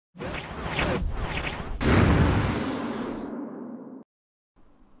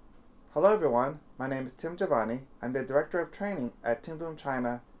Hello everyone, my name is Tim Giovanni. I'm the Director of Training at Toon Boom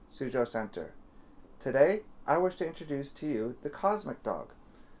China Suzhou Center. Today, I wish to introduce to you the Cosmic Dog.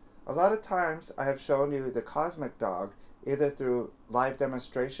 A lot of times I have shown you the Cosmic Dog either through live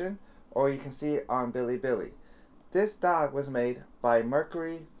demonstration or you can see it on Bilibili. This dog was made by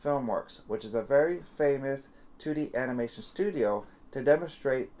Mercury Filmworks, which is a very famous 2D animation studio to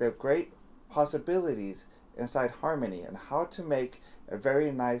demonstrate the great possibilities inside Harmony and how to make a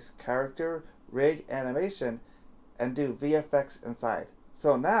very nice character rig animation and do VFX inside.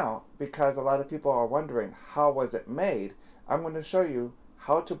 So now, because a lot of people are wondering how was it made, I'm going to show you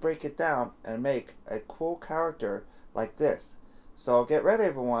how to break it down and make a cool character like this. So get ready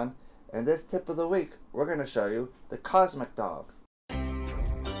everyone, in this tip of the week we're going to show you the Cosmic Dog.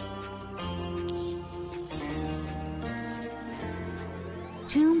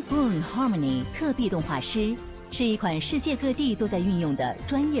 Toon Boom Harmony 特币动画师是一款世界各地都在运用的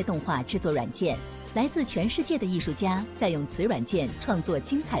专业动画制作软件。来自全世界的艺术家在用此软件创作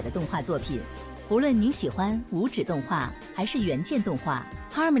精彩的动画作品。无论您喜欢无纸动画还是原件动画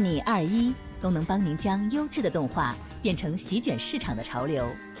 ，Harmony 21都能帮您将优质的动画变成席卷市场的潮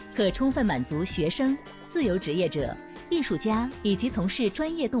流，可充分满足学生、自由职业者、艺术家以及从事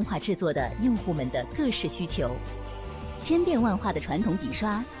专业动画制作的用户们的各式需求。千变万化的传统笔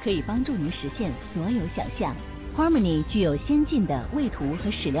刷可以帮助您实现所有想象。Harmony 具有先进的位图和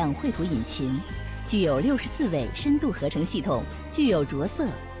矢量绘图引擎，具有64位深度合成系统，具有着色、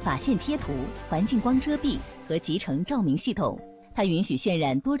法线贴图、环境光遮蔽和集成照明系统。它允许渲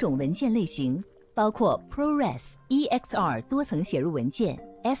染多种文件类型，包括 ProRes、EXR 多层写入文件、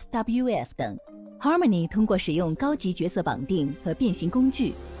SWF 等。Harmony 通过使用高级角色绑定和变形工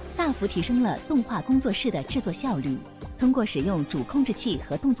具，大幅提升了动画工作室的制作效率。通过使用主控制器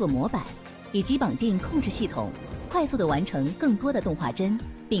和动作模板，以及绑定控制系统，快速地完成更多的动画帧，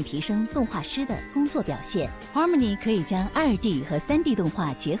并提升动画师的工作表现。Harmony 可以将 2D 和 3D 动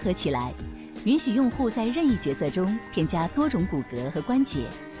画结合起来，允许用户在任意角色中添加多种骨骼和关节。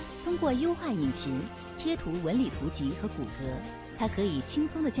通过优化引擎、贴图纹理图集和骨骼，它可以轻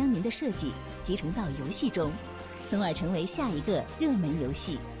松地将您的设计集成到游戏中，从而成为下一个热门游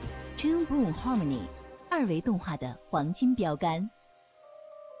戏。Toon Boom Harmony 2维动画的黄金标杆。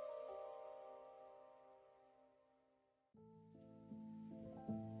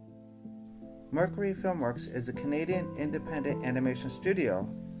Mercury Filmworks is a Canadian independent animation studio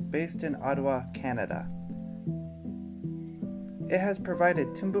based in Ottawa, Canada. It has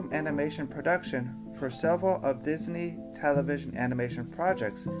provided Toon Boom animation production for several of Disney television animation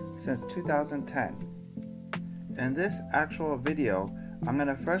projects since 2010. In this actual video, I'm going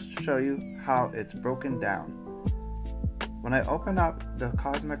to first show you how it's broken down. When I open up the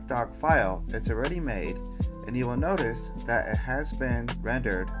Cosmic Dog file, it's already made, and you will notice that it has been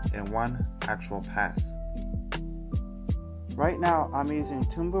rendered in one actual pass. Right now I'm using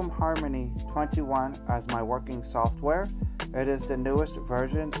Toon Boom Harmony 21 as my working software. It is the newest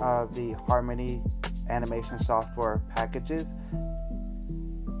version of the Harmony animation software packages.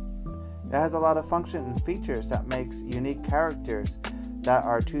 It has a lot of function and features that makes unique characters that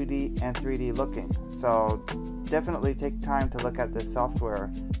are 2D and 3D looking. So definitely take time to look at this software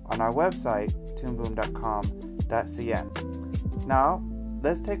on our website, toonboom.com.cn. Now,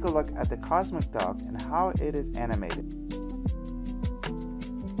 let's take a look at the Cosmic Dog and how it is animated.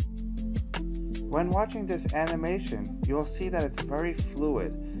 When watching this animation, you'll see that it's very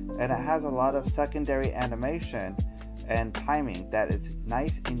fluid and it has a lot of secondary animation and timing that is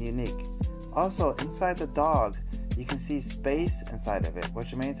nice and unique. Also, inside the dog, you can see space inside of it,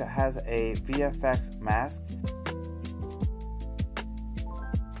 which means it has a VFX mask.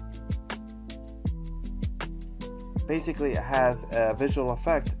 Basically, it has a visual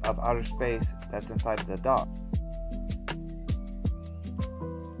effect of outer space that's inside of the dog.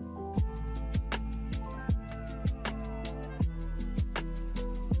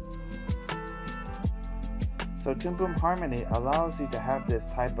 So Toon Boom Harmony allows you to have this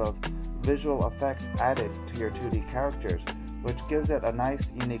type of visual effects added to your 2D characters, which gives it a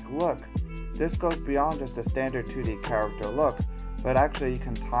nice, unique look. This goes beyond just a standard 2D character look, but actually you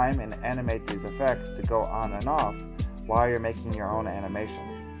can time and animate these effects to go on and off while you're making your own animation.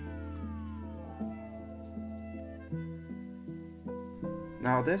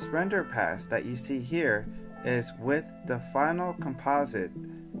 Now this render pass that you see here is with the final composite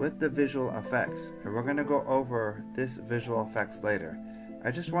with the visual effects, and we're going to go over this visual effects later. I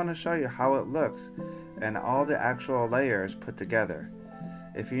just want to show you how it looks and all the actual layers put together.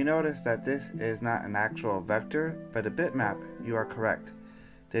 If you notice that this is not an actual vector but a bitmap, you are correct.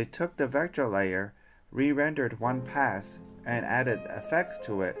 They took the vector layer, re-rendered one pass, and added effects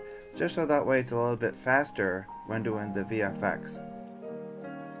to it just so that way it's a little bit faster when doing the VFX.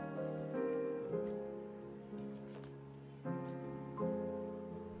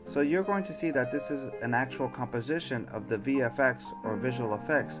 So you're going to see that this is an actual composition of the VFX or visual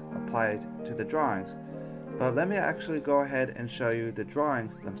effects applied to the drawings. But let me actually go ahead and show you the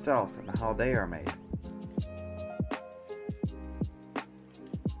drawings themselves and how they are made.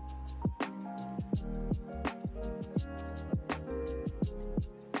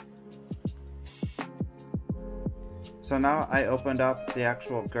 So now I opened up the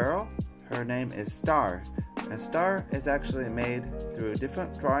actual girl. Her name is Star. And Star is actually made through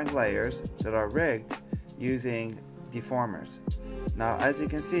different drawing layers that are rigged using deformers. Now, as you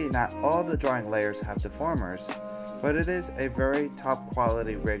can see, not all the drawing layers have deformers, but it is a very top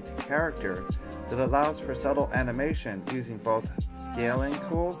quality rigged character that allows for subtle animation using both scaling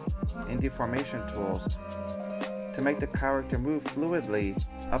tools and deformation tools to make the character move fluidly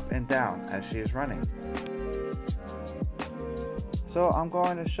up and down as she is running. So I'm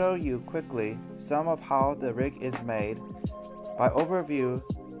going to show you quickly some of how the rig is made by overview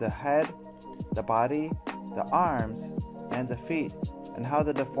the head, the body, the arms, and the feet, and how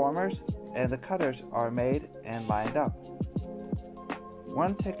the deformers and the cutters are made and lined up.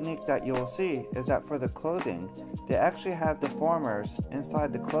 One technique that you will see is that for the clothing, they actually have deformers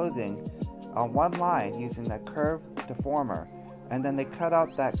inside the clothing on one line using that curved deformer, and then they cut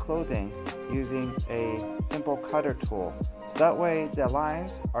out that clothing using a simple cutter tool. So that way the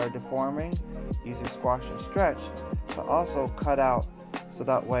lines are deforming using squash and stretch, but also cut out so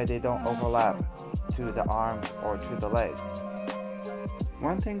that way they don't overlap to the arms or to the legs.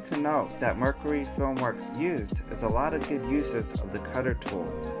 One thing to note that Mercury Filmworks used is a lot of good uses of the cutter tool.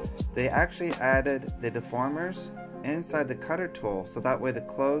 They actually added the deformers inside the cutter tool so that way the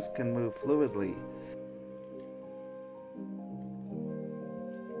clothes can move fluidly.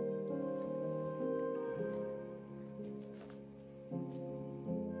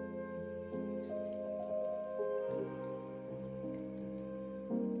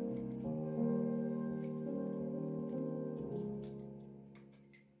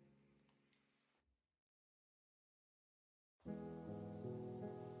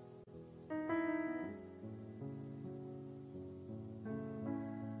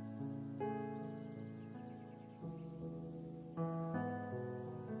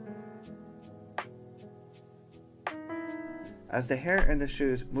 As the hair in the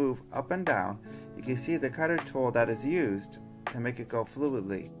shoes move up and down, you can see the cutter tool that is used to make it go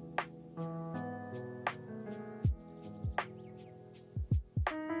fluidly.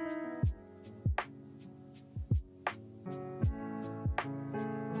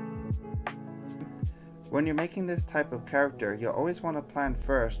 When you're making this type of character, you always want to plan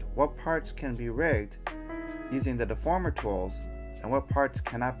first what parts can be rigged using the deformer tools and what parts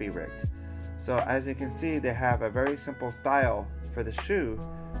cannot be rigged. So as you can see, they have a very simple style for the shoe,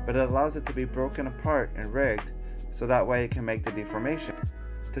 but it allows it to be broken apart and rigged so that way it can make the deformation.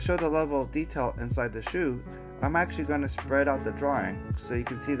 To show the level of detail inside the shoe, I'm actually going to spread out the drawing so you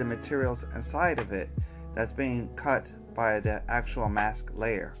can see the materials inside of it that's being cut by the actual mask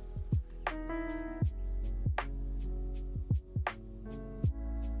layer.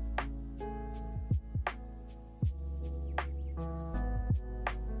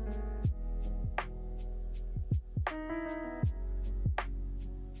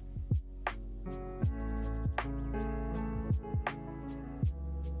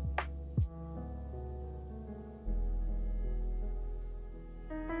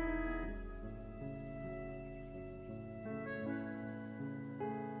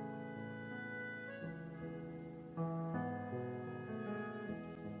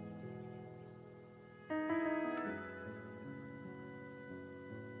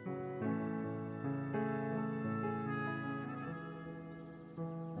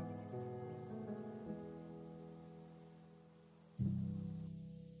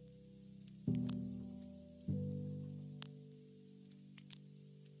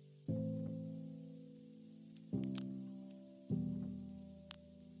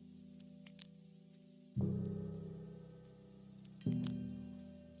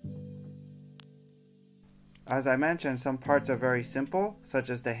 As I mentioned, some parts are very simple, such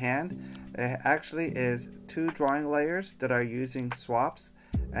as the hand. It actually is 2 drawing layers that are using swaps,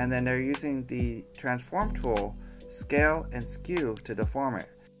 and then they're using the transform tool, scale and skew to deform it.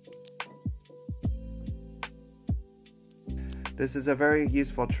 This is a very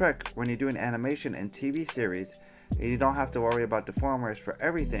useful trick when you do an animation in TV series and you don't have to worry about deformers for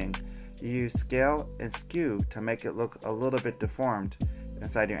everything. You use scale and skew to make it look a little bit deformed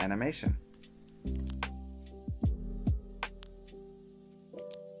inside your animation.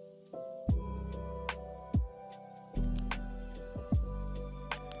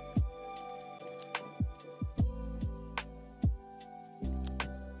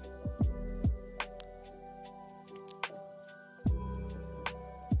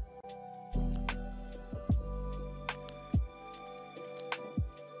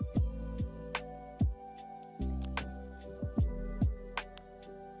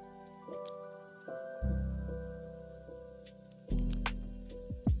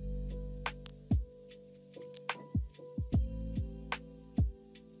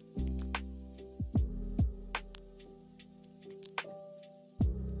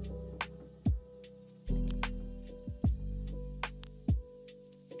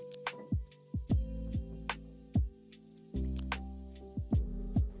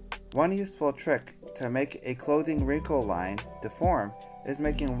 One useful trick to make a clothing wrinkle line deform is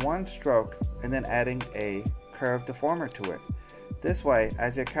making one stroke and then adding a curved deformer to it. This way,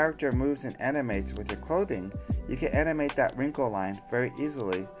 as your character moves and animates with your clothing, you can animate that wrinkle line very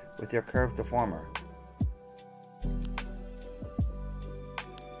easily with your curved deformer.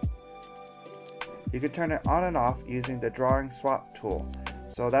 You can turn it on and off using the drawing swap tool,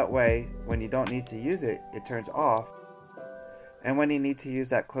 so that way when you don't need to use it, it turns off, and when you need to use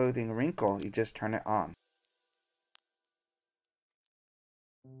that clothing wrinkle, you just turn it on.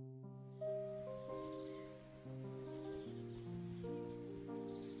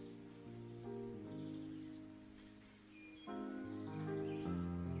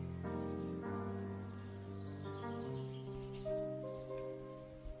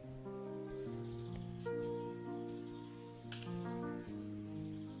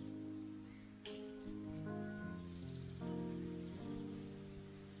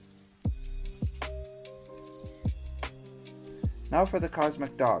 Now for the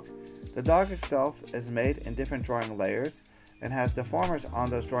cosmic dog. The dog itself is made in different drawing layers and has deformers on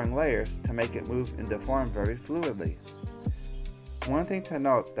those drawing layers to make it move and deform very fluidly. One thing to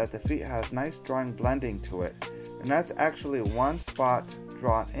note that the feet has nice drawing blending to it, and that's actually one spot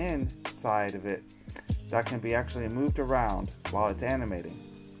drawn inside of it that can be actually moved around while it's animating.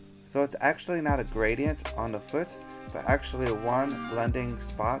 So it's actually not a gradient on the foot, but actually one blending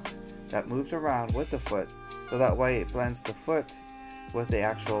spot that moves around with the foot, so that way it blends the foot with the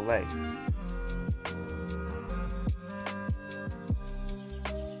actual leg.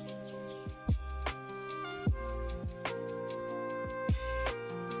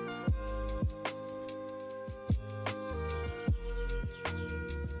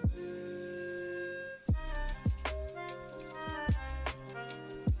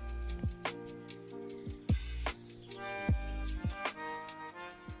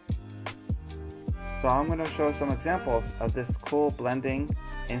 So I'm going to show some examples of this cool blending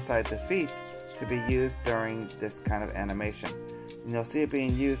inside the feet to be used during this kind of animation. And you'll see it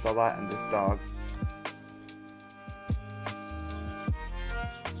being used a lot in this dog.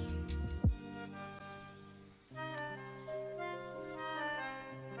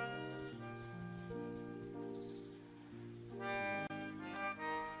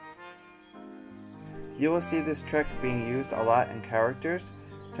 You will see this trick being used a lot in characters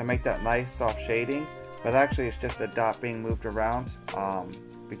to make that nice soft shading, but actually it's just a dot being moved around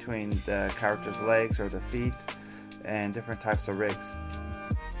between the character's legs or the feet and different types of rigs.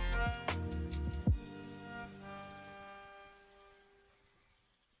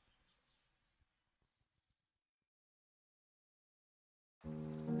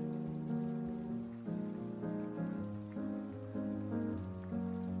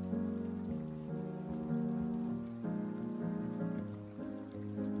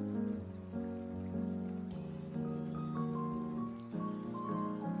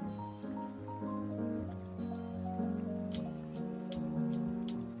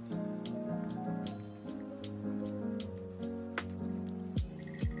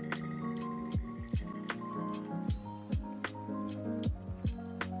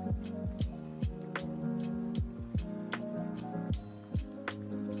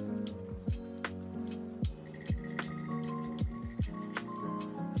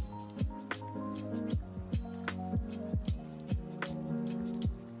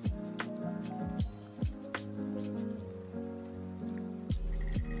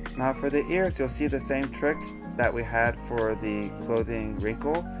 Now for the ears, you'll see the same trick that we had for the clothing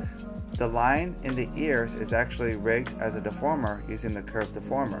wrinkle. The line in the ears is actually rigged as a deformer using the curved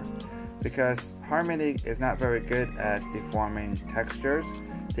deformer. Because Harmony is not very good at deforming textures,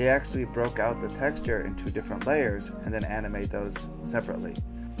 they actually broke out the texture into different layers and then animate those separately.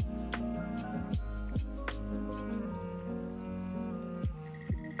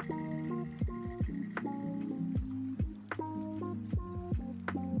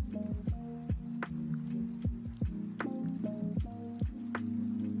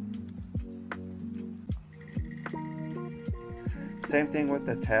 Same thing with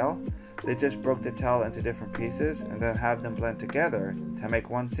the tail. They just broke the tail into different pieces and then have them blend together to make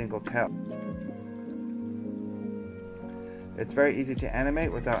one single tail. It's very easy to animate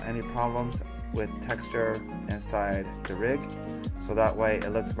without any problems with texture inside the rig, so that way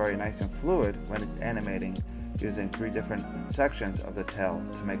it looks very nice and fluid when it's animating using 3 different sections of the tail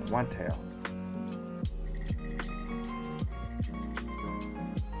to make one tail.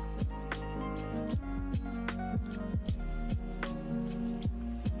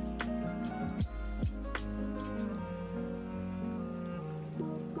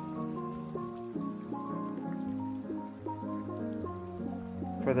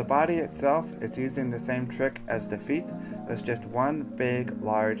 For for the body itself, it's using the same trick as the feet. There's just one big,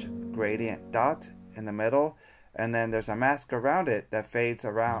 large gradient dot in the middle, and then there's a mask around it that fades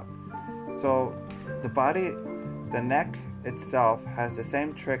around. So the body, the neck itself has the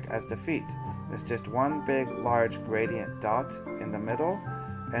same trick as the feet. It's just one big, large gradient dot in the middle,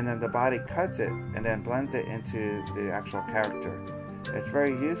 and then the body cuts it and then blends it into the actual character. It's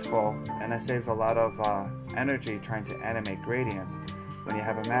very useful, and it saves a lot of energy trying to animate gradients when you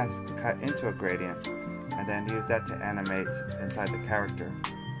have a mask cut into a gradient and then use that to animate inside the character.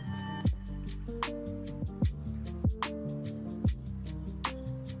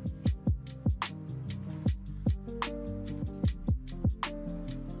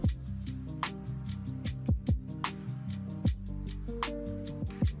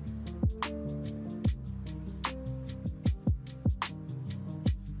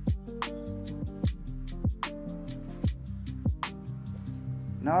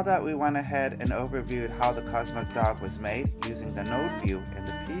 Now that we went ahead and overviewed how the Cosmic Dog was made using the node view and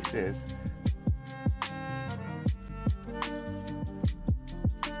the pieces,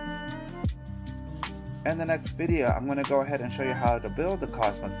 in the next video I'm going to go ahead and show you how to build the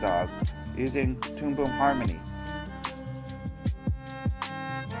Cosmic Dog using Toon Boom Harmony.